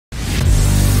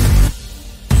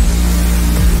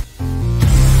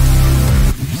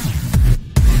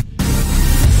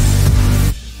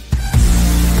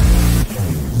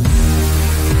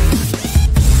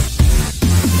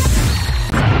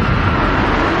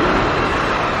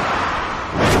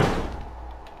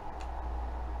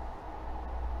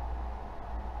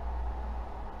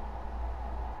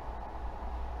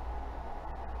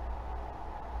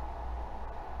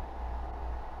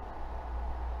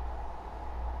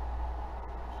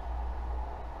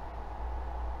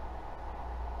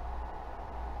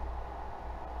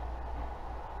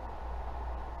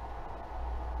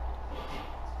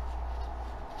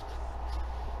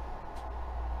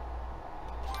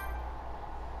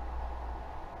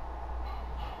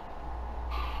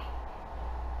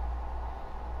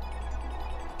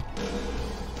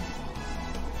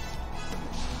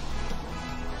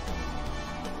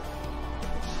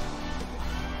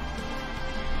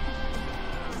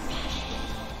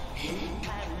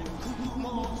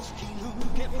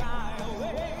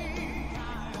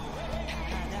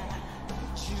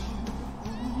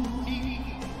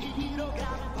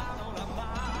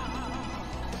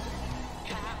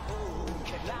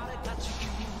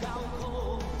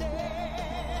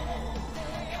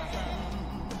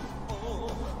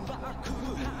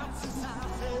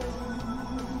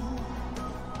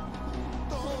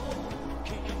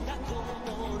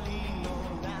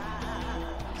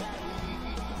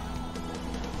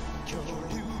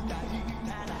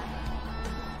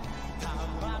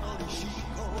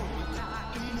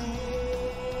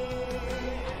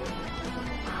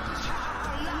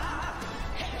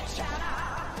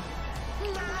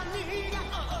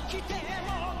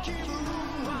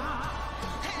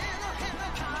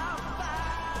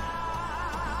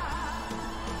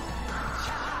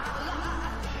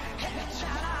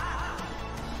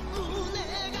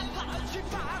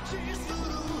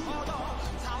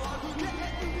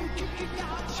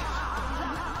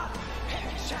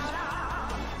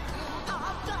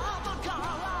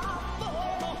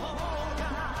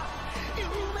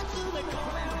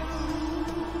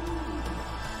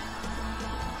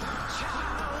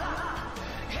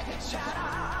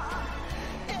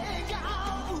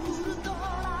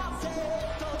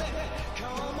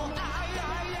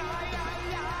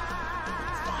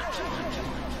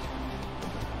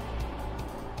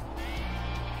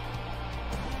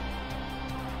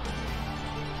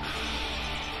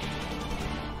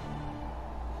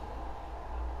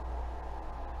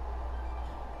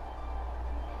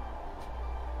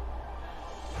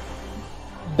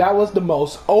That was the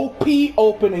most OP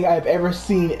opening I've ever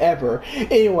seen ever.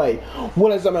 Anyway,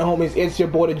 what is up, my homies? It's your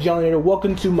boy, the JollyNator.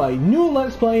 Welcome to my new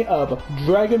Let's Play of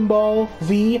Dragon Ball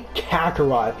Z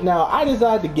Kakarot. Now, I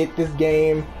decided to get this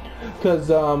game because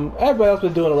everybody else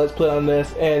was doing a Let's Play on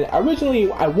this, and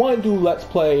originally I wanted to do Let's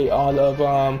Play on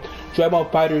Dragon Ball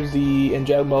FighterZ and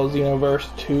Dragon Ball Xenoverse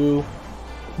 2,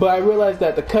 but I realized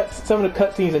that some of the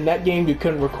cutscenes in that game you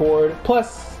couldn't record.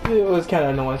 Plus, it was kind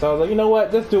of annoying, so I was like, you know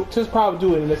what, just probably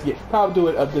do it in this game, probably do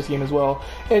it of this game as well.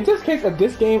 In this case, if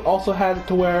this game also has it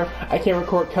to where I can't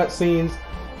record cutscenes,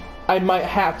 I might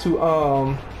have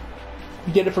to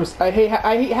get it from. I hate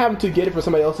having to get it from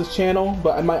somebody else's channel,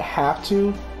 but I might have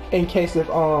to in case if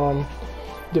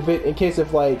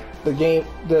like the game,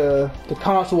 the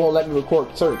console won't let me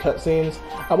record certain cutscenes.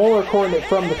 I'm only recording it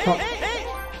from the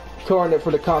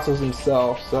for the consoles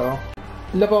themselves. So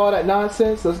enough of all that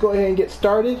nonsense. Let's go ahead and get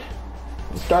started.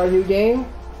 Start a new game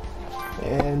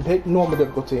and pick normal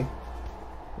difficulty.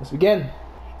 Let's begin.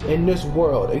 In this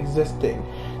world existing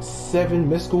 7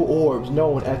 mystical orbs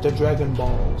known as the Dragon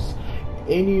Balls.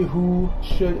 Any who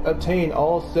should obtain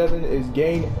all 7 is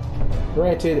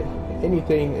granted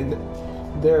anything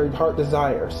in their heart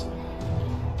desires.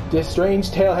 This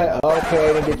strange tale had. Okay,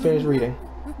 I didn't get finished reading.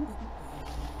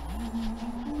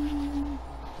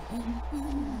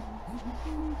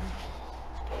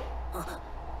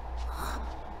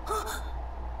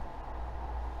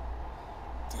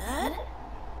 Dad?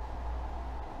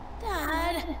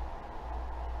 Dad?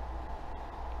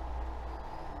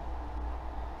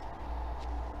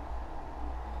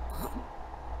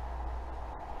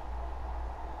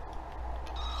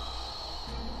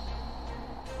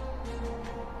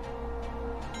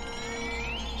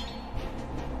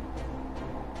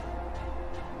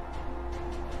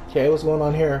 Okay, what's going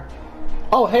on here?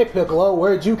 Oh, hey Piccolo,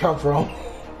 where'd you come from?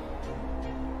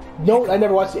 No, I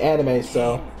never watched the anime,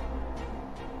 so.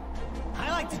 I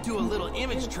like to do a little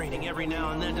image training every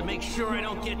now and then to make sure I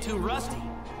don't get too rusty.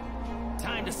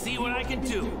 Time to see what I can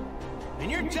do.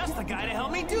 And you're just the guy to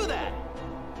help me do that.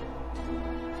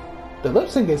 The lip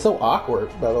sync is so awkward,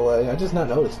 by the way. I just not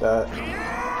noticed that.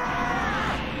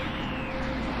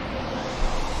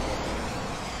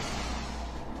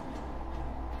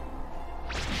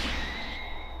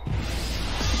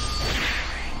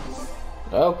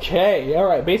 Okay,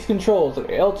 alright, base controls. So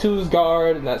L2 is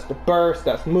guard, and that's the burst,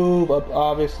 that's move, up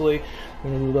obviously.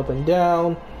 We're gonna move up and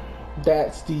down.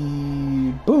 That's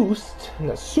the boost, and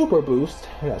that's super boost,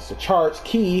 and that's the charge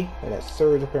key, and that's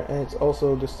surge, and it's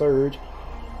also the surge.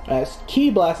 That's key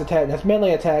blast attack, and that's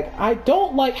melee attack. I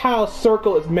don't like how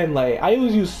circle is melee. I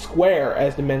always use square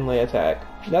as the melee attack.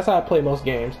 That's how I play most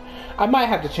games. I might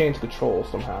have to change controls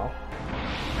somehow.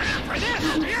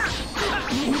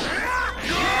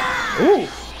 Ooh,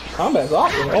 combat's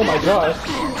awesome. Oh my gosh.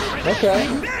 Okay.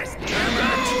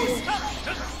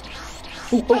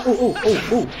 Ooh, ooh, ooh, ooh, ooh,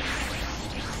 ooh.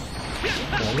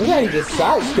 Man, look how he just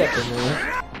sidestepping,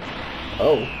 man.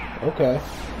 Oh, okay.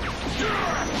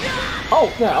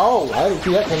 Oh, yeah, oh, I didn't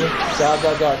see that coming.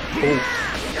 God. Ooh.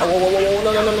 Oh, whoa,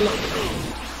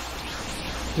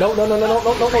 no,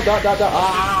 dot.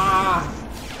 Ah!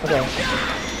 Okay.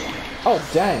 Oh,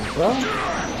 dang, bro.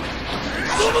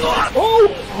 Oh!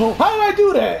 How did I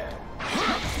do that?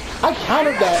 I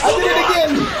countered that. I did it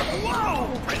again!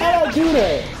 How did I do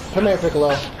that? Come here,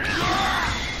 Piccolo.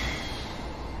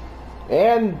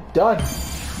 And done.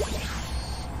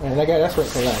 And I got that's right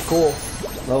for that. Cool.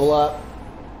 Level up.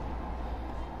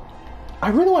 I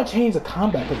really want to change the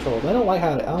combat controls. I don't like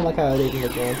how they do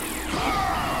it, man.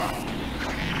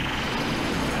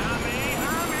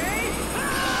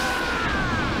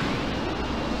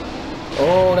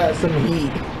 Oh, that's some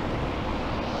heat.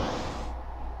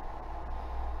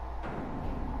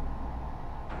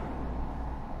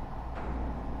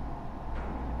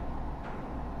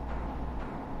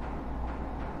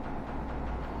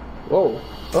 Whoa.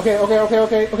 Okay.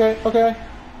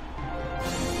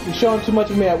 You're showing too much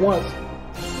of me at once.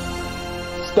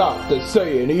 Stop the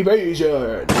Saiyan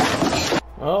evasion!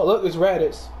 Oh, look, it's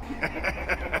Raditz.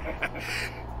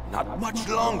 Not much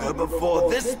longer before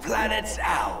this planet's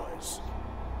ours.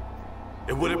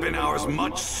 It would have been ours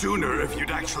much sooner if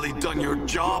you'd actually done your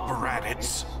job,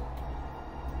 Raditz.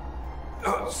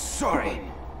 Sorry.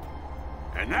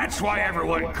 And that's why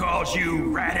everyone calls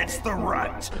you Raditz the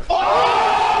Runt.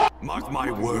 Mark my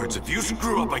words, if you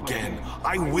screw up again,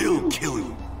 I will kill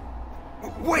you.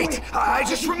 Wait, I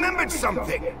just remembered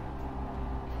something.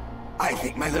 I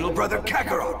think my little brother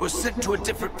Kakarot was sent to a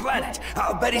different planet.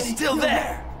 I'll bet he's still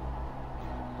there.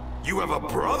 You have a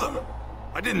brother?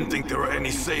 I didn't think there were any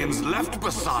Saiyans left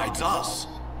besides us.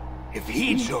 If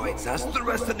he joins us, the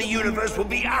rest of the universe will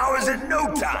be ours in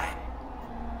no time.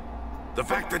 The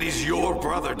fact that he's your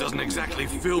brother doesn't exactly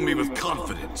fill me with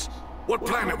confidence. What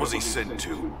planet was he sent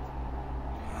to?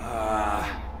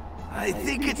 I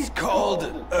think it's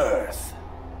called Earth.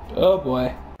 Oh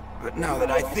boy. But now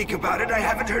that I think about it, I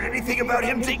haven't heard anything about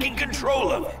him taking control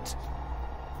of it.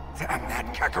 Damn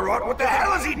that Kakarot, what the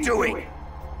hell is he doing?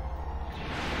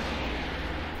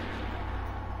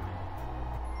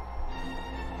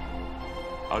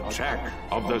 Attack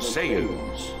of the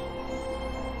Saiyans.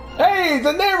 Hey,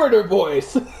 the narrator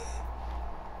voice!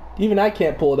 Even I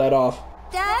can't pull that off.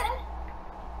 Dad?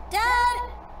 Dad?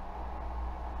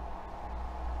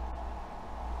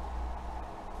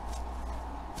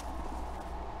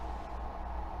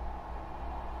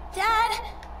 Dad,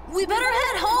 we better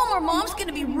head home or Mom's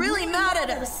gonna be really mad at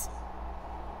us.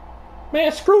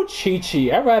 Man, screw Chi-Chi.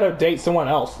 I'd rather date someone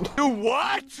else. You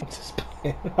what?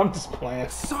 I'm just playing.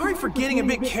 Sorry for getting a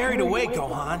bit carried away,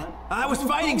 Gohan. I was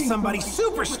fighting somebody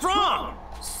super strong.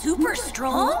 Super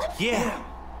strong? Yeah,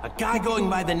 a guy going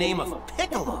by the name of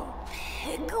Piccolo.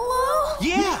 Piccolo?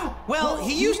 Yeah, well,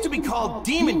 he used to be called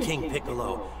Demon King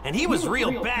Piccolo, and he was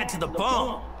real bad to the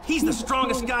bone. He's the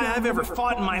strongest guy I've ever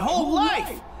fought in my whole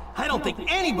life. I don't think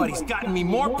anybody's gotten me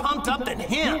more pumped up than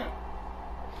him.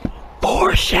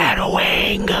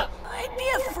 Foreshadowing. I'd be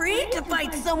afraid to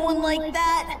fight someone like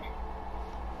that.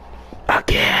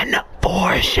 Again,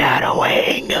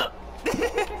 foreshadowing.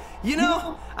 You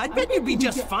know, I bet you'd be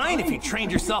just fine if you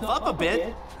trained yourself up a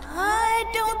bit. I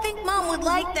don't think Mom would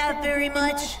like that very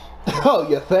much. Oh,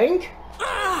 you think?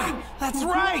 Ah, that's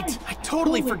right! I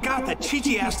totally forgot that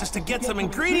Chi-Chi asked us to get some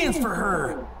ingredients for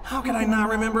her. How could I not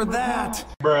remember that?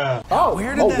 Bruh. Oh,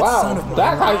 Where did that son of wow. mine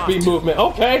That run high speed off to? movement.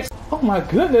 Okay. Oh my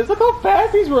goodness, look how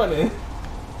fast he's running.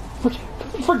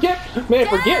 Forget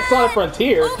Sonic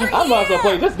Frontiers. I might as well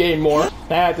play this game more.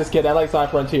 Nah, just kidding. I like Sonic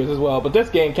Frontiers as well, but this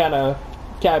game kind of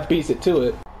beats it to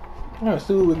it. Let's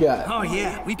see what we got. Oh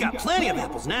yeah, we've got plenty of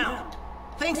apples now.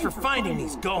 Thanks for finding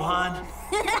these, Gohan.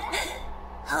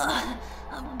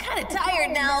 I'm kind of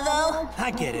tired now, though.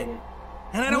 I get it.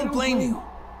 And I don't blame you.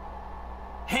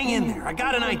 Hang in there, I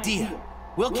got an idea.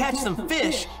 We'll catch some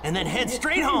fish and then head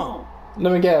straight home.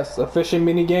 Let me guess, a fishing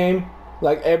mini game?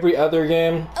 Like every other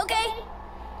game? Okay.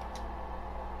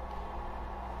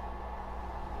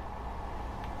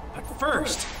 But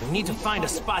first, we need to find a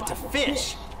spot to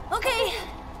fish. Okay.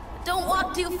 Don't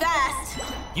walk too fast.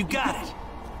 You got it.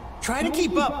 Try to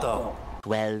keep up, though.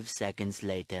 12 seconds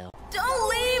later. Don't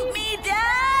leave me,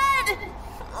 Dad!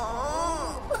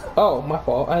 Oh, my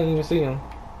fault. I didn't even see him.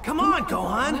 Come on,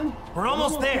 Gohan. We're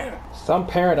almost there. Some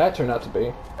parent I turned out to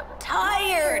be.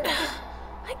 Tired.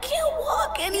 I can't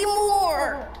walk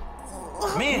anymore.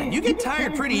 Man, you get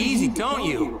tired pretty easy, don't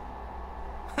you?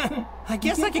 I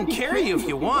guess I can carry you if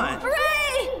you want.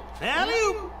 Hooray!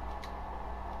 Alley-oop!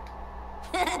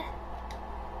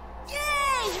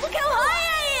 Yay! Look how high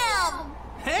I am!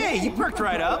 Hey, you perked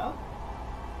right up.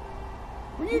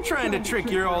 Were you trying to trick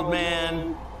your old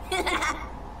man?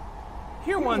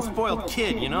 You're one spoiled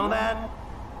kid, you know that?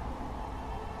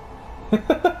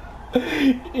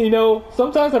 You know,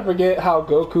 sometimes I forget how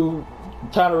Goku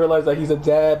kind of realizes that he's a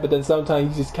dad, but then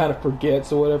sometimes he just kind of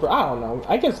forgets or whatever. I don't know.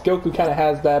 I guess Goku kind of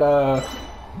has that, I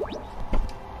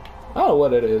don't know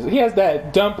what it is. He has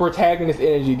that dumb protagonist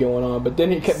energy going on, but then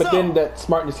then that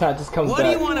smartness kind of just comes back. What do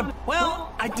you want to...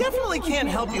 Well, I definitely can't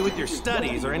help you with your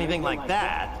studies or anything like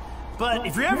that. But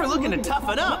if you're ever looking to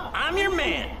toughen up, I'm your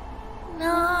man.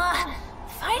 Nah,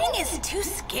 fighting is too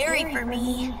scary for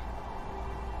me.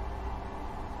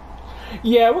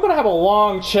 Yeah, we're gonna have a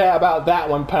long chat about that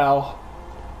one, pal.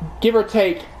 Give or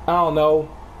take, I don't know,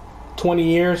 20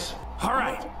 years. All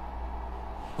right,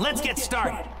 let's get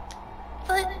started.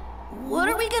 But what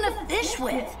are we gonna fish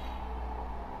with?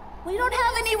 We don't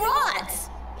have any rods.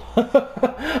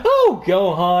 Oh,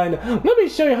 Gohan, let me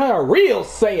show you how a real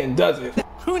Saiyan does it.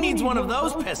 Who needs one of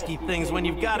those pesky things when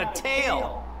you've got a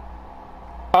tail?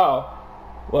 Oh,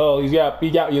 well, he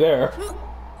got you there.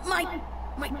 My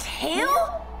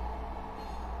tail?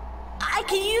 I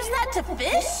can use that to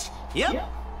fish? Yep.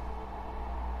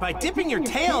 By dipping your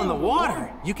tail in the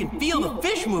water, you can feel the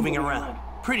fish moving around.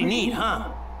 Pretty neat,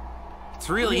 huh? It's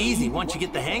really easy once you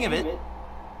get the hang of it.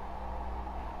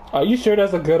 Are you sure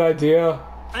that's a good idea?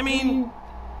 I mean,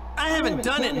 I haven't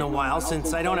done it in a while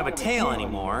since I don't have a tail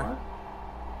anymore.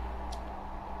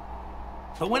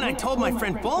 But when I told my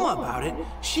friend Bulma about it,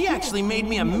 she actually made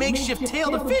me a makeshift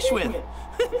tail to fish with.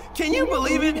 Can you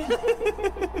believe it?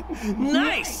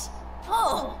 Nice!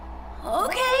 Oh,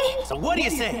 okay. So what do you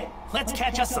say? Let's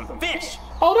catch us some fish.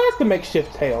 Oh, that's the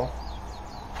makeshift tail.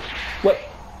 What?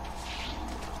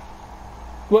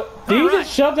 What? Did you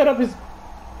just shove that up his...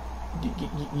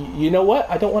 You know what?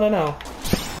 I don't want to know.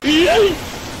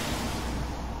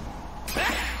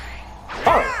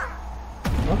 Oh!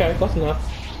 Okay, close enough.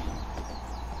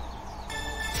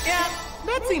 Yeah,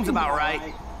 that seems about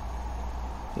right.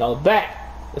 Now that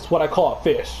is what I call a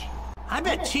fish. I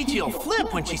bet Chi-Chi will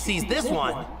flip when she sees this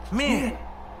one. Man,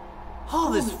 all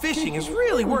this fishing is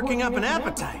really working up an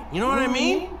appetite. You know what I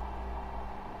mean?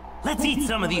 Let's eat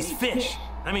some of these fish.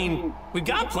 I mean, we've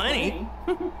got plenty.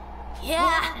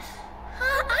 Yeah,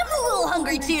 I'm a little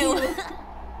hungry too.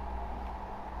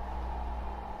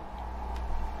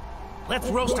 Let's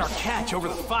roast our catch over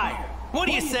the fire. What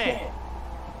do you say?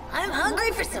 I'm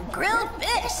hungry for some grilled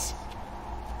fish.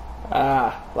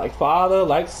 Ah, like father,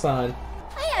 like son.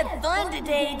 I had fun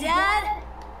today, Dad.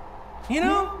 You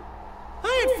know,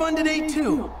 I had fun today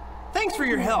too. Thanks for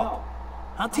your help.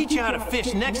 I'll teach you how to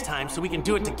fish next time so we can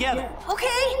do it together.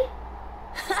 Okay.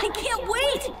 I can't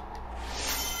wait.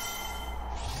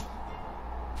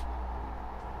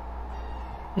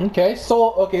 Okay,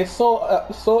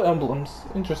 soul emblems.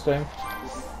 Interesting.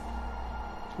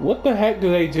 What the heck do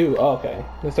they do? Oh, okay,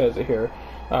 it says it here.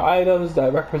 Items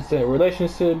that represent a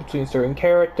relationship between certain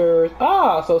characters.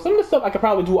 Ah, so some of the stuff I could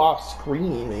probably do off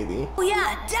screen, maybe. Oh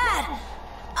yeah, Dad.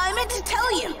 I meant to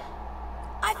tell you.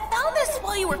 I found this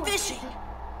while you were fishing.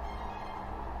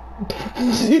 I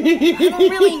don't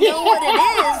really know what it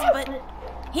is, but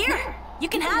here, you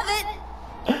can have it.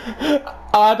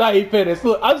 I thought he finished.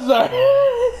 Look, I'm sorry.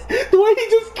 The way he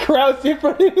just crouched in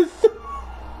front of his...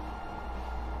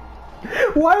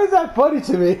 Why is that funny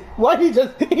to me? Why he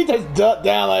just ducked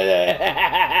down like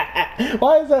that?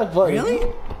 Why is that funny?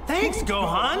 Really? Thanks,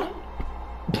 Gohan.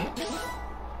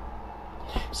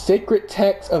 Sacred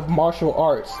text of martial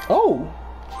arts. Oh,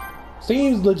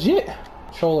 seems legit.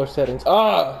 Controller settings.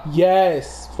 Ah,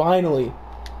 yes, finally.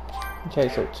 Okay,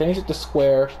 so change it to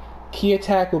square. Key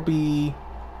attack will be...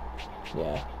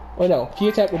 Yeah. Oh no, key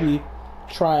attack will be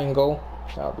triangle.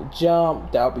 That'll be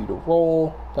jump. That'll be the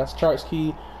roll. That's charts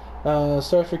key.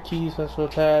 Search for keys. Special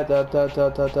attack.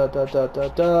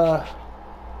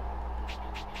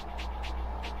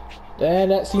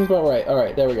 And that seems about right. All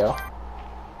right, there we go.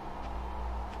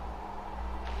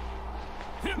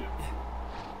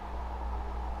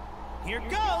 Here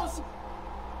goes.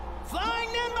 Flying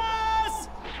Nimbus.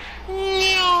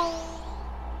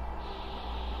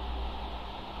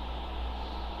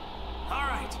 All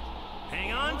right,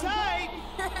 hang on tight.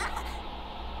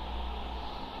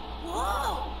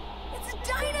 Whoa, it's a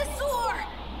dinosaur.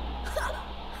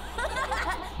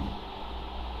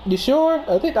 You sure?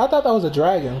 I thought that was a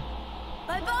dragon.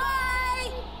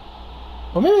 Bye-bye.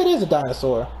 Or maybe it is a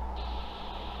dinosaur.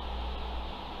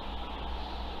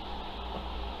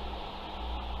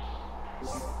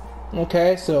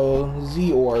 Okay, so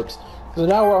Z orbs. So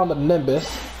now we're on the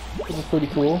Nimbus, which is pretty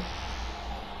cool.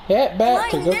 Head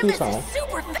back to Goku's home.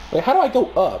 Wait, how do I go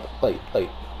up? Like,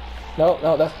 no,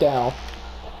 that's down.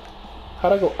 How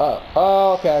do I go up?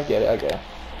 Oh, okay, I get it,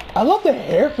 I love the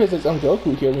hair physics on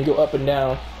Goku here when you go up and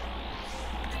down.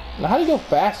 Now, how do you go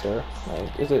faster?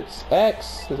 Like, is it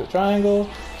X? Is it triangle?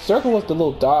 Circle was the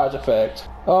little dodge effect.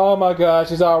 Oh my gosh,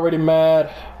 he's already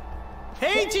mad.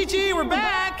 Hey, Chi-Chi, we're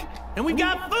back! And we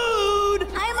got food!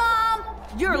 Hi, Mom!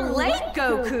 You're late,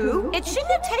 Goku! It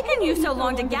shouldn't have taken you so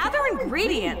long to gather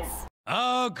ingredients.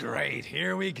 Oh, great.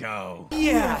 Here we go.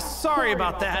 Yeah, sorry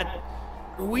about that.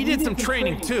 We did some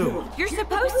training, too. You're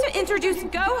supposed to introduce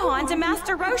Gohan to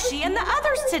Master Roshi and the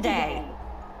others today.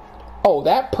 Oh,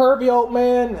 that pervy old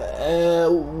man?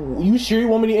 You sure you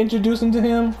want me to introduce him to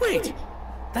him? Wait,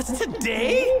 that's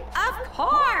today? Of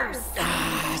course!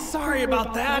 Sorry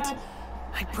about that.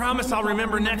 I promise I'll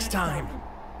remember next time.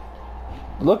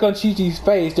 Look on Chi-Chi's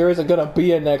face, there isn't gonna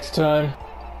be a next time.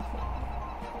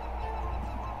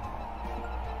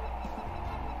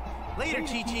 Later,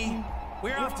 Chi-Chi.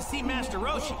 We're off to see Master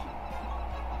Roshi.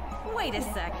 Wait a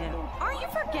second. Are you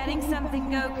forgetting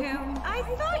something, Goku? I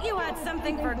thought you had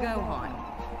something for Gohan.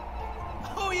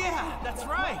 Oh yeah, that's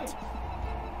right.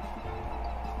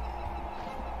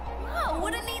 Whoa,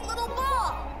 what a neat little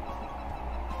ball!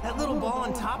 That little ball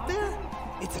on top there?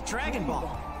 It's a Dragon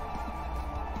Ball.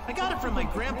 I got it from my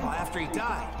grandpa after he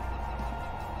died.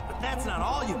 But that's not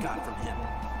all you got from him.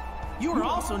 You were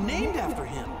also named after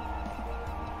him.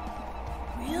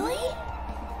 Really?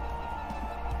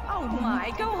 Oh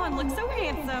my, Gohan looks so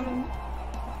handsome.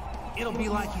 It'll be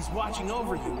like he's watching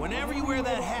over you whenever you wear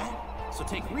that hat. So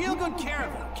take real good care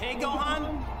of it, okay,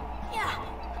 Gohan? Yeah,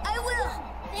 I will.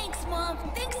 Thanks, Mom.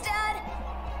 Thanks, Dad.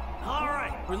 All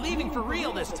right, we're leaving for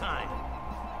real this time.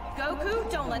 Goku,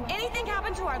 don't let anything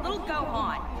happen to our little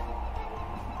Gohan.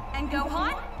 And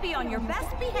Gohan, be on your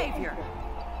best behavior.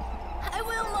 I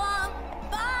will, Mom.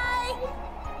 Bye.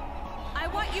 I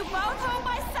want you both home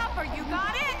by supper. You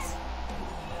got it?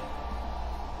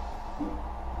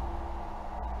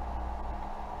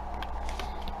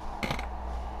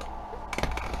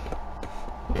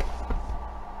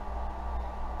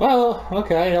 Well,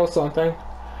 okay, that was something.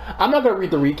 I'm not gonna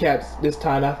read the recaps this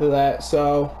time after that,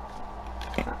 so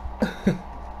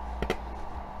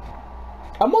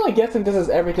I'm only guessing this is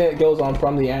everything that goes on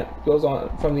from the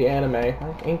anime.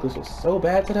 My English is so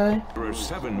bad today. There are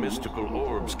 7 mystical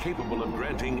orbs capable of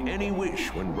granting any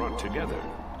wish when brought together.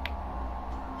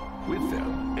 With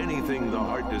them, anything the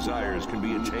heart desires can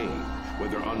be attained,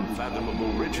 whether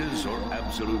unfathomable riches or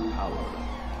absolute power.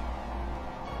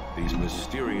 These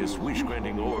mysterious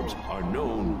wish-granting orbs are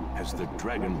known as the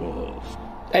Dragon Balls.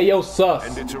 Hey, yo, sus.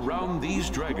 And it's around these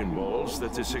Dragon Balls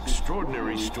that this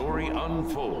extraordinary story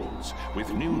unfolds,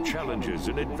 with new challenges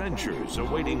and adventures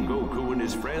awaiting Goku and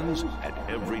his friends at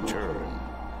every turn.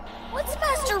 What's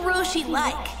Master Roshi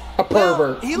like? A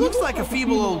pervert. Well, he looks like a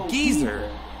feeble old geezer,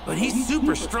 but he's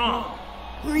super strong.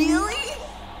 Really?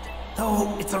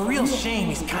 Though it's a real shame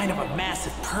he's kind of a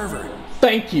massive pervert.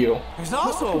 Thank you. There's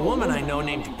also a woman I know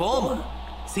named Bulma.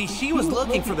 See, she was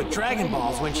looking for the Dragon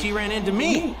Balls when she ran into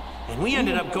me, and we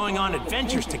ended up going on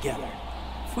adventures together.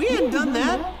 If we hadn't done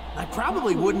that, I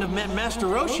probably wouldn't have met Master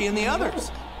Roshi and the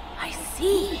others. I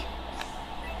see.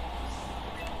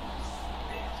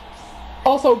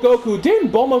 Also, Goku,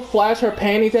 didn't Bulma flash her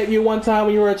panties at you one time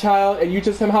when you were a child, and you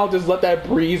just somehow just let that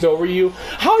breeze over you?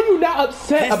 How are you not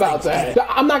upset Yes, about that?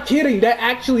 I'm not kidding. That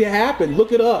actually happened.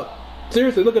 Look it up.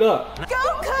 Seriously, look it up.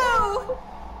 Goku!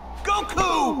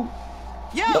 Goku!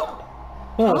 Yo!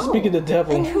 Oh, speaking of the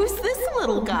devil. And who's this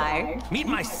little guy? Meet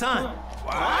my son.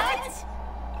 What?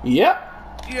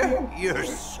 Yep. Your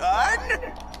son?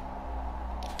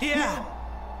 Yeah.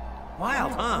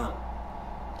 Wild, huh?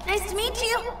 Nice to meet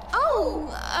you. Oh,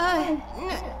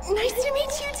 nice to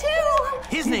meet you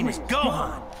too. His name is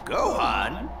Gohan.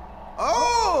 Gohan?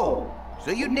 Oh!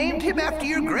 So you named him after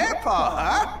your grandpa,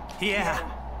 huh? Yeah.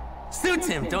 Suits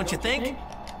him, don't you think?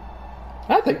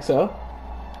 I think so.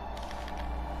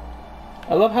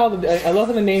 I love how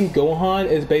the name Gohan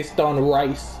is based on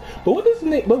rice. But what's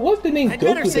the name I'd Goku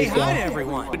better say based hi on? to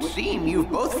everyone. It would seem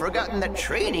you've both forgotten that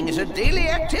training is a daily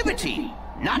activity,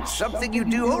 not something you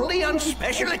do only on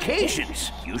special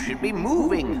occasions. You should be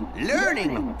moving,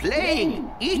 learning, playing,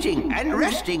 eating, and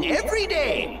resting every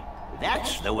day.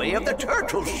 That's the way of the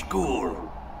turtle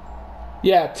school.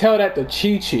 Yeah, tell that to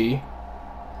Chi-Chi.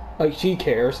 Like she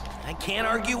cares. I can't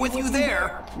argue with you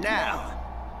there. Now,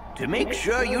 to make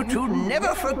sure you two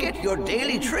never forget your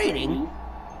daily training,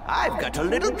 I've got a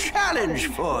little challenge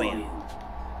for you.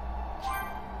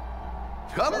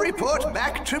 Come report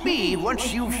back to me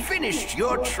once you've finished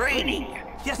your training.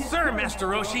 Yes, sir, Master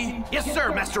Roshi. Yes,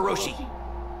 sir, Master Roshi.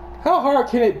 How hard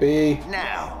can it be?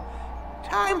 Now,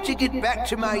 time to get back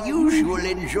to my usual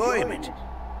enjoyment.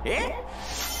 Eh?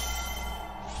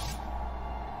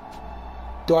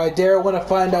 Do I dare want to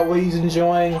find out what he's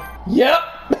enjoying? Yep!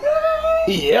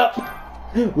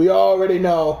 Yep! We already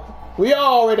know. We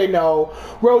already know.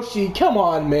 Roshi, come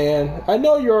on, man. I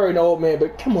know you're an old man,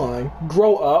 but come on.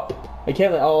 Grow up. I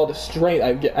can't let all the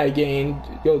strength I gained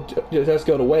just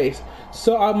go to waste.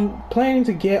 So I'm planning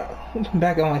to get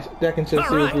back into the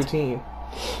serious routine.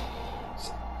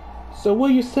 So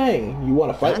what are you saying? You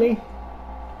want to fight me?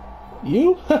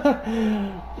 You?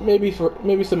 maybe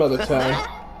some other time.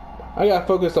 I gotta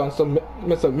focus on some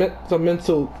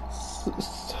mental.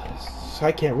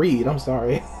 I can't read. I'm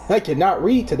sorry. I cannot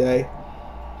read today.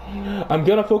 I'm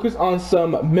gonna focus on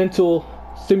some mental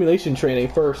stimulation training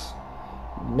first.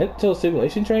 Mental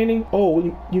stimulation training?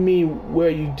 Oh, you mean where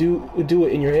you do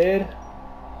it in your head?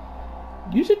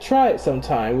 You should try it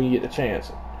sometime when you get the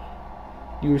chance.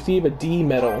 You receive a D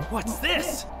medal. What's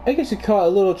this? I guess you call it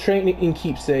a little training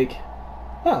keepsake.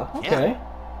 Oh, okay. Yeah.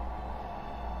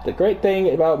 The great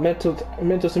thing about mental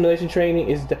simulation training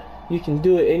is that you can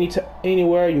do it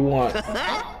anywhere you want.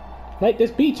 Like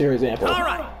this beach, for example. All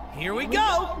right, here we go.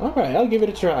 All right, I'll give it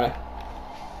a try.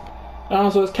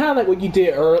 So it's kind of like what you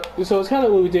did earlier. So it's kind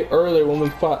of what we did earlier when we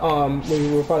fought when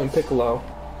we were fighting Piccolo.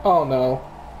 Oh no.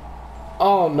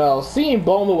 Oh no. Seeing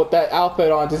Bulma with that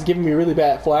outfit on just giving me really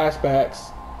bad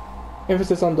flashbacks.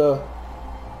 Emphasis on the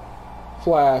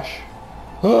flash.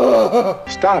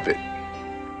 Stop it.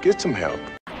 Get some help.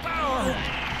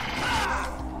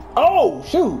 Oh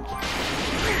shoot!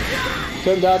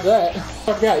 Couldn't dodge that. I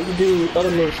forgot you can do other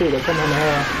moves too that come on the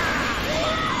hand.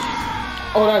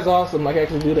 Oh, that's awesome! I can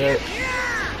actually do that.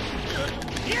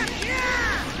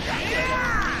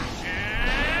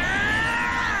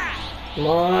 Come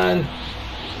on.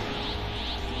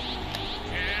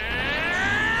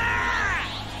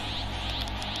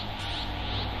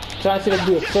 Trying to see if I can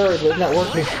do a third, but it's not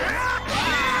working.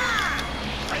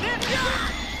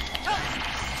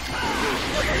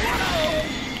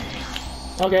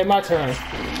 Okay, my turn.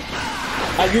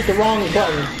 I used the wrong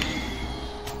button.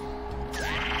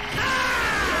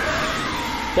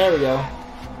 There we go.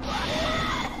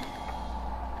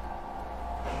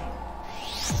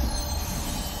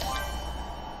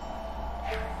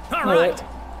 All right.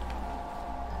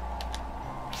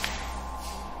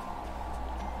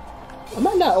 I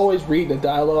might not always read the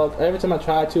dialogue. Every time I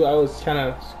try to, I always kind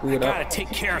of screw it up. I gotta take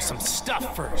care of some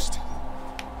stuff first.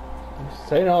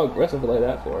 Saying all aggressive like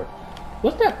that for it.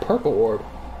 What's that purple orb?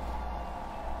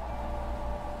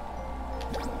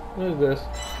 What is this?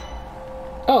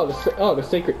 Oh, the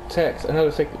sacred text. Another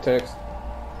sacred text.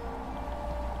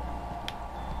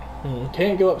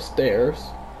 Can't go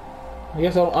upstairs. I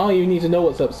guess I don't even need to know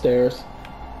what's upstairs.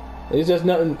 At least there's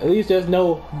nothing. At least there's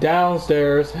no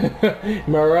downstairs.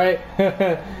 Am I right?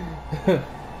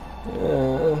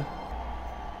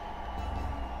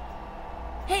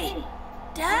 Hey,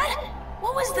 Dad?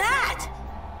 What was that?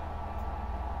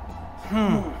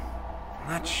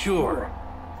 Not sure.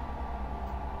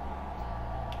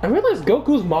 I realized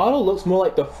Goku's model looks more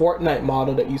like the Fortnite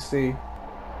model that you see.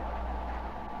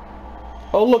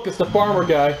 Oh look, it's the farmer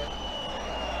guy.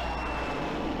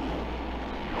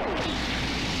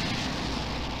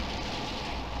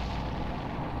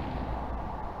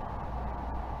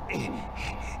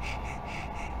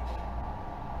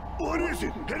 What is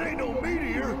it? It ain't no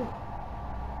meteor.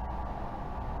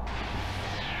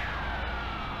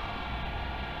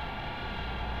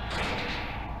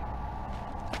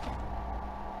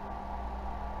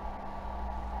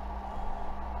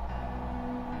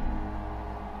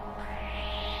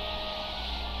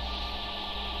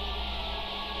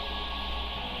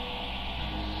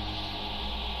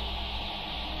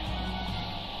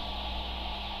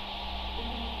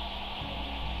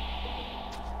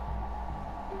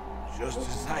 Just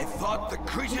as I thought, the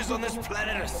creatures on this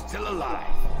planet are still alive.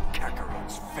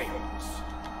 Kakarot's famous.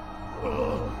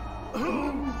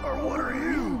 Or what are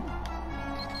you?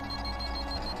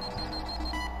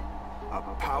 A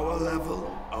power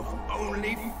level of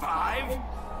only 5?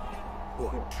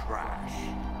 What trash.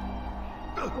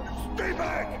 Stay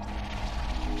back!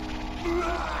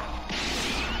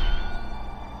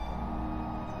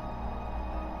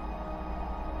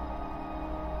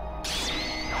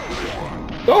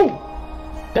 Oh!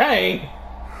 Dang!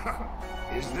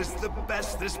 Is this the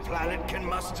best this planet can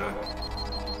muster?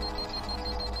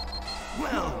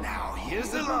 Well, now,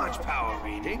 here's a large power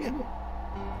reading.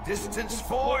 Distance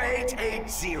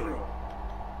 4880.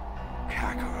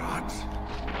 Kakarot.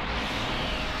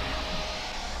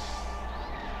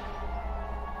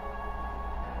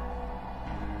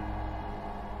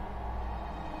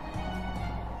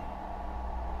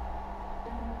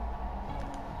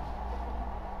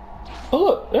 Oh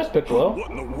look, that's Piccolo.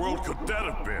 What in the world could that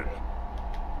have been?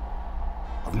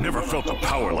 I've never felt a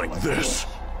power like this.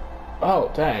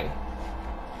 Oh, dang.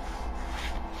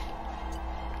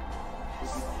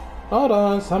 Hold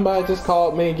on, somebody just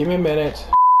called me. Give me a minute.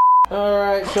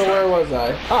 Alright, so where was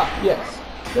I? Ah, yes.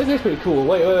 This is pretty cool.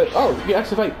 Wait. Oh, you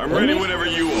actually fight. I'm ready whenever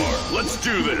you are. Let's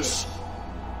do this.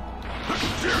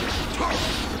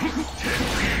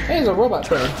 Hey, there's a robot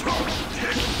thing.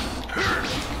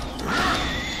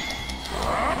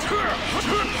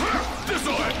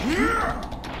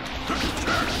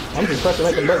 I'm just pressing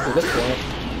making buttons at this point.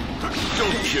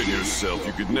 Don't kid yourself.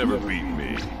 You could never beat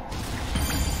me.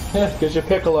 Because you're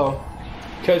Piccolo.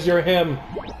 Because you're him.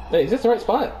 Hey, is this the right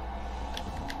spot?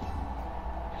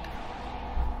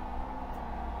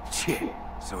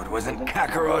 So it wasn't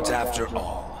Kakarot after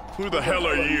all. Who the hell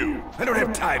are you? I don't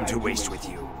have time to waste with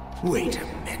you. Wait a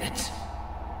minute.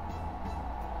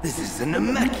 This is a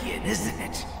Namekian, isn't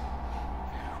it?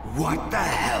 What the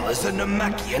hell is a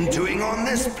Namekian doing on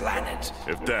this planet?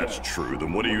 If that's true,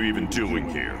 then what are you even doing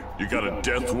here? You got a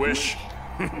death wish?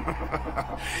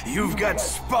 You've got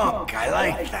spunk, I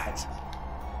like that.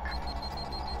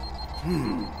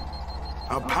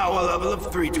 A power level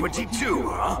of 322,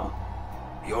 huh?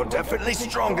 You're definitely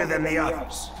stronger than the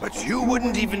others, but you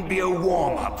wouldn't even be a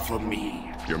warm-up for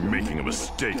me. You're making a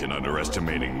mistake in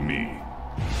underestimating me.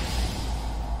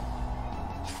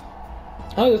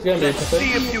 Oh, this is gonna be Let's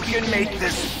see if you can make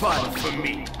this fun for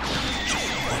me.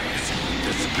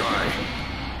 This guy.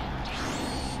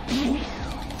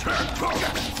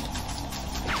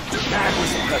 That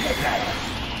was pathetic.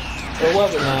 It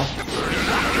wasn't now.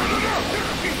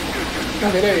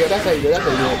 Okay, there you go. That's how you do it. That's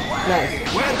how you do it. Nice.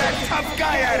 Where'd that tough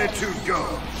guy attitude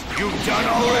go? You done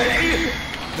already?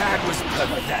 That was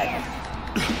pathetic.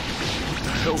 What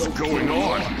the hell's going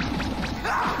on?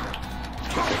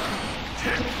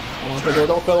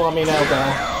 Don't fill on me now,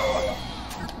 guy.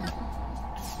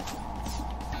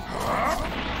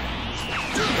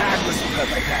 That was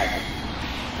pathetic.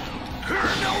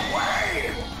 No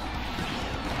way!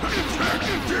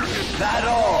 That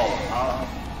all?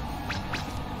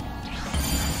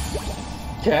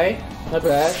 Okay, not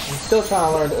bad. I'm still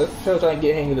trying to learn. Still trying to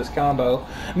get hang of this combo.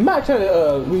 I might try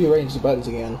to rearrange the buttons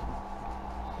again.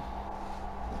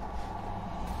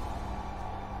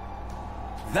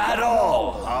 That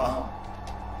all, huh?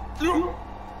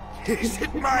 Is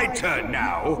it my turn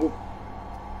now?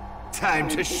 Time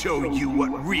to show you what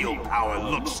real power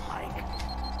looks like.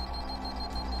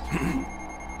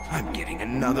 I'm getting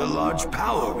another large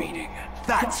power reading.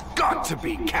 That's got to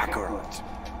be Kakarot.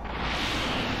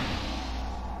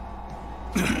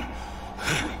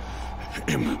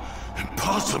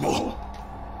 Impossible.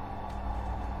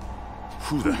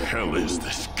 Who the hell is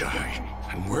this guy?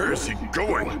 And where is he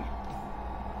going?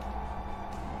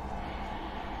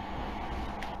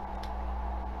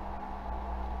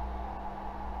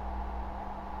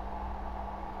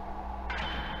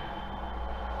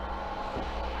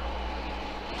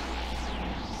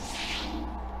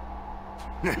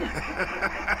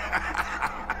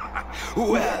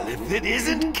 Well, if it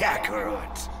isn't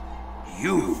Kakarot,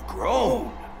 you've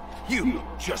grown. You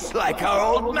look just like our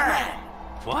old man.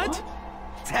 What?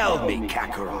 Tell me,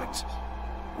 Kakarot,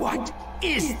 what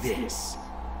is this?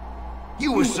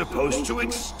 You were supposed to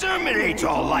exterminate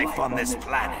all life on this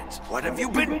planet. What have you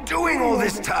been doing all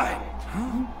this time?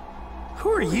 Huh? Who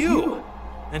are you?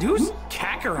 And who's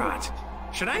Kakarot?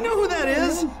 Should I know who that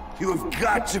is? You've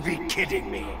got to be kidding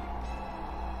me.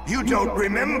 You don't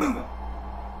remember?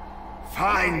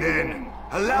 Fine then.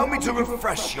 Allow me to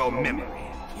refresh your memory.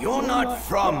 You're not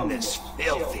from this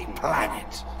filthy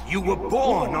planet. You were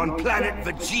born on planet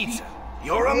Vegeta.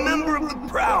 You're a member of the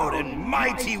proud and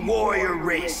mighty warrior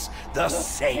race, the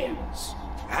Saiyans.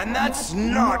 And that's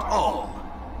not all.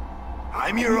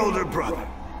 I'm your older brother,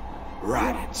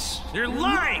 Raditz. You're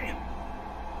lying!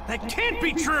 That can't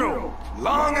be true!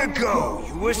 Long ago,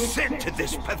 you were sent to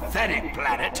this pathetic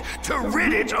planet to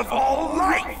rid it of all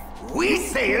life. We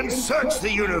Saiyans search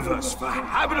the universe for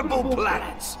habitable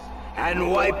planets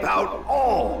and wipe out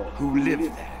all who live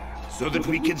there, so that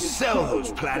we can sell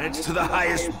those planets to the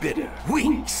highest bidder.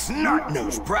 Weak,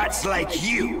 snot-nosed brats like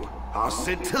you are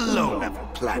sent to low-level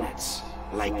planets,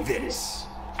 like this.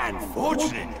 And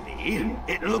fortunately,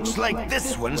 it looks like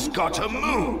this one's got a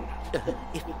moon.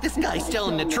 If this guy's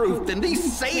telling the truth, then these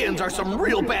Saiyans are some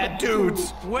real bad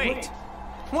dudes. Wait,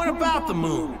 what about the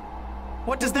moon?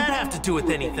 What does that have to do with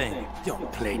anything? Don't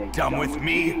play dumb with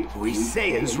me. We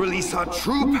Saiyans release our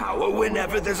true power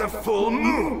whenever there's a full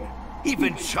moon.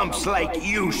 Even chumps like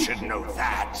you should know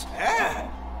that.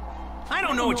 I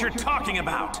don't know what you're talking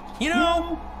about. You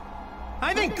know,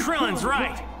 I think Krillin's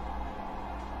right.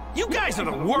 You guys are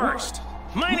the worst.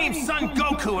 My name's Son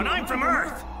Goku and I'm from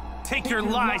Earth. Take your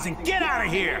lies and get out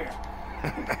of here!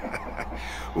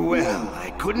 Well,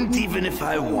 I couldn't even if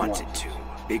I wanted to.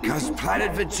 Because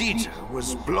planet Vegeta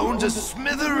was blown to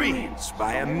smithereens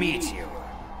by a meteor.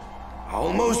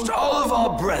 Almost all of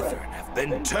our brethren have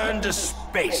been turned to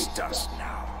space dust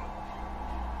now.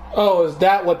 Oh, is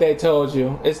that what they told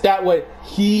you? Is that what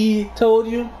he told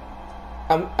you?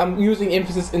 I'm using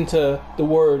emphasis into the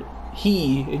word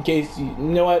he in case you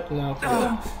know what? No.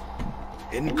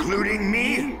 Including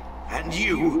me and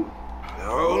you. There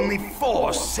are only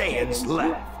 4 Saiyans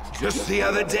left. Just the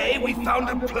other day, we found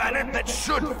a planet that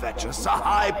should fetch us a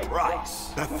high price.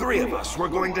 The 3 of us were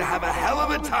going to have a hell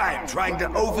of a time trying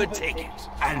to overtake it.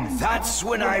 And that's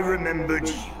when I remembered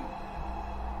you.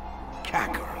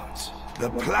 Kakarot. The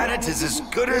planet is as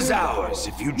good as ours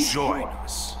if you join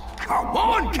us. Come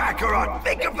on, Kakarot!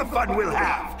 Think of the fun we'll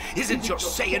have! Isn't your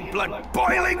Saiyan blood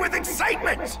boiling with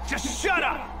excitement? Just shut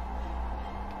up!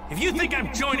 If you think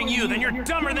I'm joining you, then you're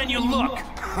dumber than you look!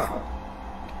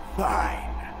 Fine.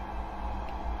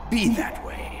 Be that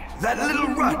way. That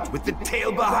little runt with the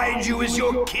tail behind you is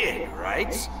your kid,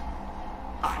 right?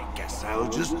 I guess I'll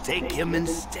just take him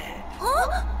instead.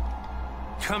 Huh?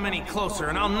 Come any closer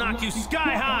and I'll knock you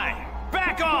sky high!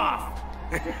 Back off!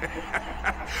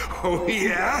 Oh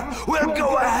yeah? Well,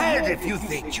 go ahead if you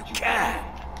think you can.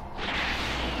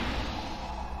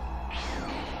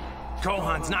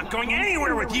 Gohan's not going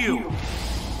anywhere with you!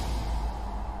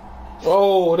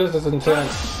 Oh, this is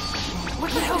intense.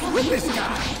 What the hell's with this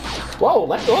guy? Whoa,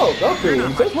 let go,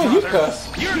 Goku. Since when you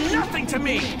cuss? You're nothing to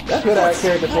me! That's what I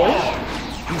carried before.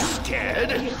 You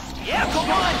scared? Yeah, come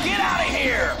on, get out of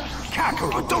here!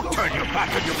 Kakarot, don't turn your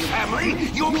back on your family,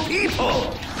 your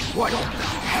people! What the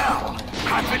hell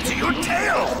happened to your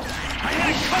tail? I had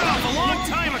it cut off a long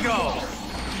time ago!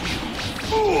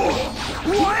 Fool!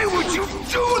 Why would you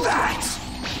do that?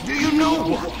 Do you know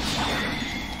what?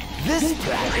 This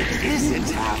planet isn't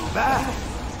half bad.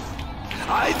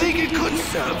 I think it could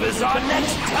serve as our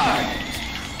next target.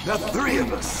 The 3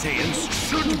 of us Saiyans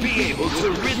should be able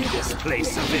to rid this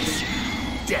place of its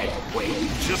dead weight in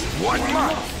just 1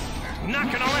 month. I'm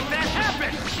not gonna let that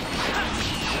happen!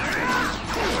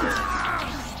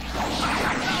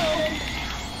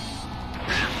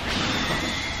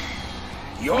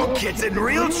 Your kid's in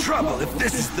real trouble if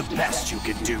this is the best you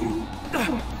can do.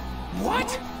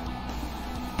 What?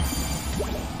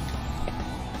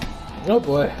 Oh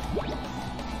boy.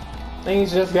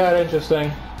 Things just got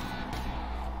interesting.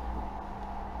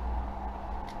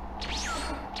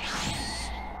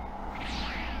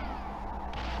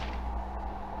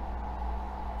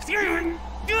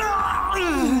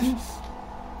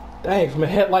 Dang, from a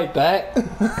hit like that.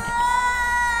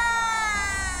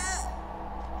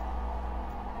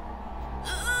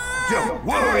 Don't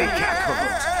worry,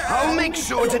 Kakarot. I'll make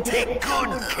sure to take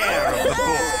good care of the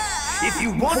boy. If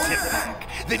you want him back,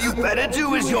 then you better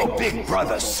do as your big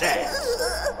brother says.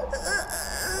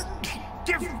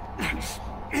 Give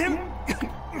him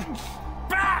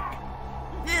back!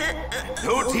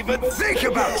 Don't even think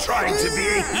about trying to be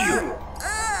a hero.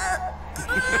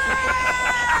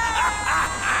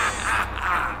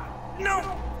 No!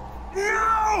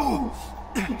 No!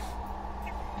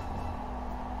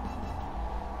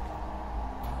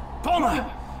 Bulma,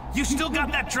 you still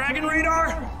got that dragon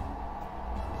radar?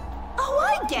 Oh,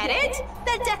 I get it!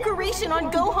 That decoration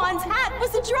on Gohan's hat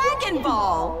was a Dragon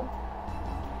Ball!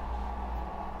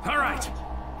 All right,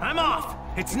 I'm off.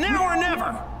 It's now or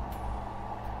never.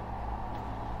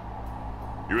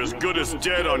 You're as good as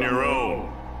dead on your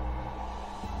own.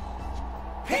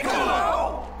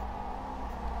 Piccolo!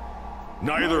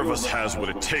 Neither of us has what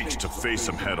it takes to face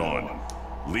him head on.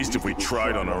 At least if we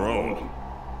tried on our own.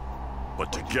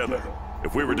 But together,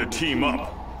 if we were to team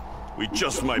up, we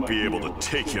just might be able to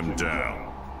take him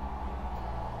down.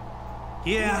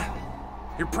 Yeah,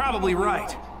 you're probably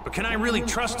right. But can I really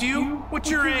trust you? What's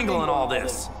your angle on all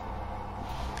this?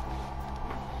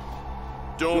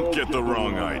 Don't get the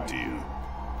wrong idea.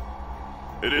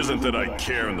 It isn't that I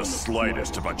care in the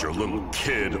slightest about your little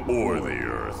kid or the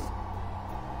Earth.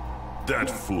 That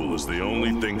fool is the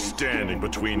only thing standing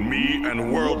between me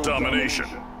and world domination.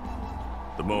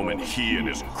 The moment he and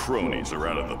his cronies are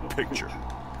out of the picture,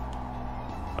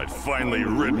 I'd finally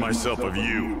rid myself of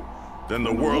you. Then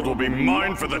the world will be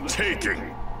mine for the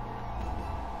taking.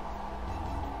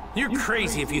 You're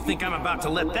crazy if you think I'm about to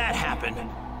let that happen.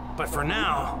 But for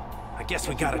now, I guess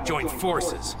we gotta join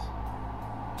forces.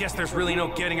 Guess there's really no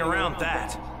getting around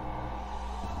that.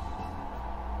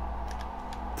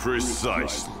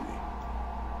 Precisely.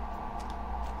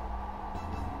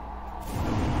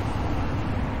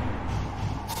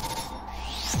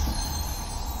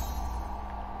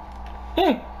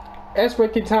 S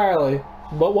rank entirely.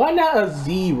 But why not a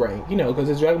Z rank? You know, because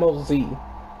it's Dragon Ball Z.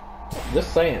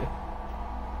 Just saying.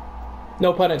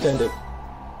 No pun intended.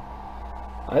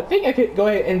 I think I could go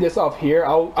ahead and end this off here.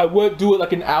 I would do it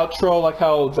like an outro, like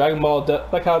how Dragon Ball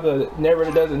like how the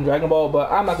narrator does in Dragon Ball,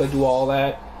 but I'm not gonna do all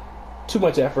that. Too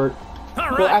much effort.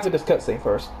 Well, after this cutscene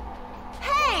first.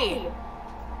 Hey!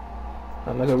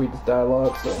 I'm not gonna read this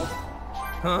dialogue, so.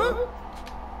 Huh?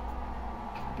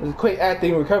 It's a quick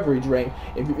acting recovery drink.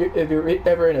 If you're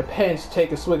ever in a pinch,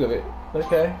 take a swig of it.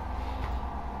 Okay.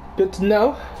 Good to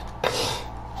know.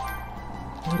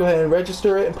 Go ahead and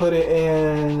register it and put it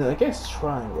in, I guess,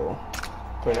 triangle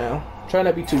for now. Try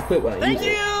not to be too quick when I use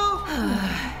it.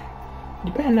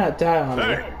 You better not die on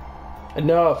me.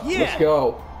 Enough. Yeah. Let's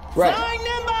go. Right. Flying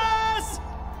Nimbus!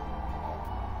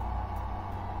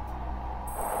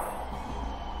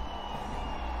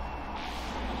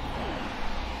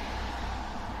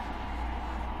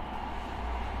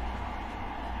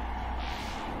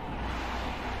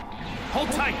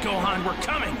 Hold tight, Gohan. We're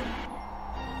coming.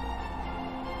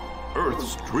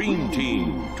 Earth's Dream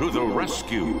Team to the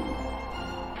rescue.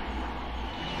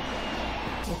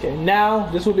 Okay, now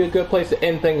this will be a good place to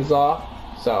end things off.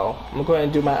 So I'm gonna go ahead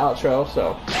and do my outro.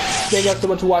 So thank you guys so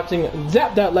much for watching.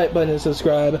 Zap that like button and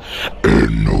subscribe.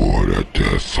 Ignore that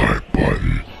dislike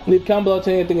button. Leave a comment below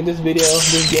telling anything in this video,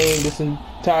 this game, this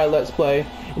entire Let's Play.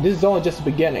 And this is only just the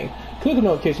beginning. Click the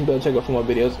notification bell to check out for more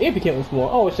videos. If you can't wait for more,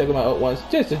 always check them out at once.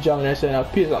 Just as JollyNator saying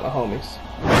out. Peace out, my homies.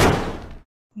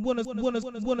 Buenas on my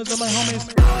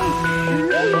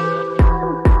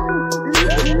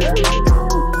homies.